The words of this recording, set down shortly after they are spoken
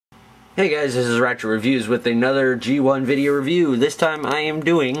Hey guys, this is Ratchet Reviews with another G1 video review. This time I am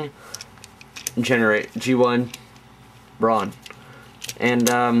doing G1 Brawn. And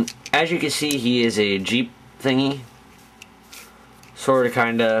as you can see, he is a Jeep thingy. Sorta,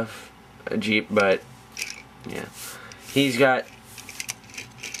 kinda a Jeep, but yeah. He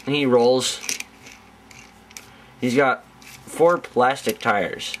rolls. He's got 4 plastic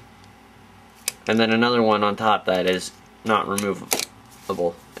tires. And then another one on top that is not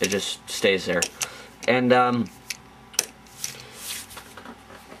removable. It just stays there. And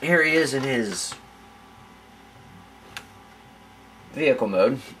here he is in his vehicle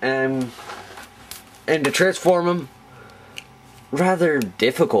mode. And to transform him, rather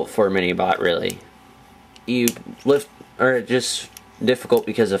difficult for a mini bot, really. You lift, or just difficult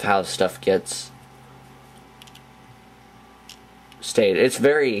because of how stuff gets stayed. It's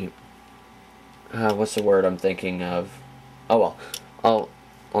very what's the word I'm thinking of? Oh well,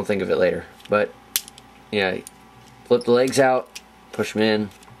 I'll think of it later. But yeah, flip the legs out, push them in,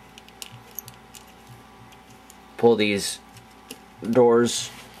 pull these doors.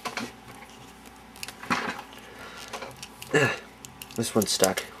 This one's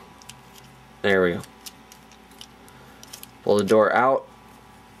stuck. There we go. Pull the door out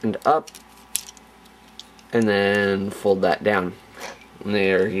and up, and then fold that down. And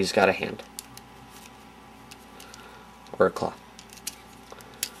there, he's got a hand. Or a claw.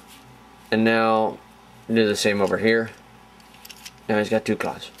 And now do the same over here. Now he's got 2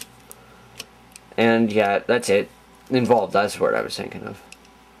 claws. And yeah, that's it. Involved, that's the word I was thinking of.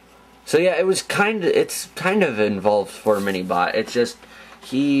 So yeah, it's kind of involved for a mini bot. It's just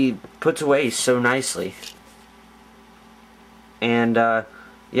he puts away so nicely. And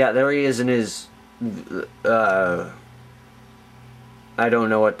yeah, there he is in his I don't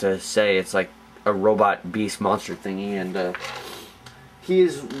know what to say. It's like a robot beast monster thingy, and he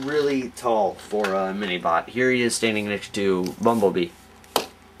is really tall for a mini bot. Here he is standing next to Bumblebee,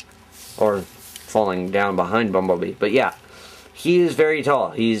 or falling down behind Bumblebee. But yeah, he is very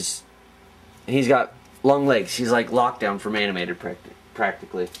tall. He's got long legs. He's like Lockdown from animated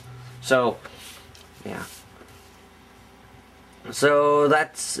practically. So yeah. So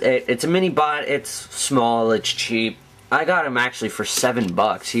that's it. It's a mini bot. It's small. It's cheap. I got him actually for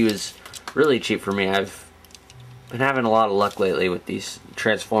 $7. He was really cheap for me. I've been having a lot of luck lately with these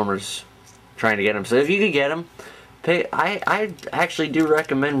Transformers trying to get him. So if you could get him, I actually do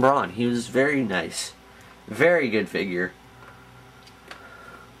recommend Brawn. He was very nice. Very good figure.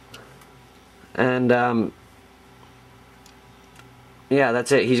 And yeah,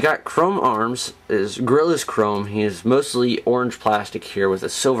 that's it. He's got chrome arms. His grill is chrome. He is mostly orange plastic here with a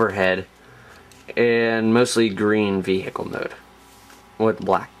silver head. And mostly green vehicle mode. With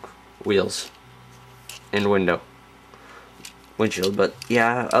black wheels. And windshield. But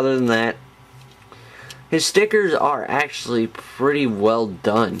yeah, other than that, his stickers are actually pretty well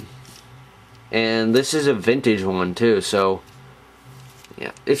done. And this is a vintage one too, so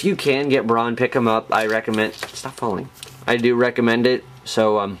yeah. If you can get Brawn, pick him up. I recommend. Stop falling. I do recommend it.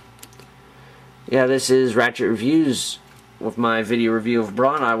 So yeah, this is Ratchet Reviews with my video review of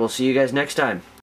Brawn. I will see you guys next time.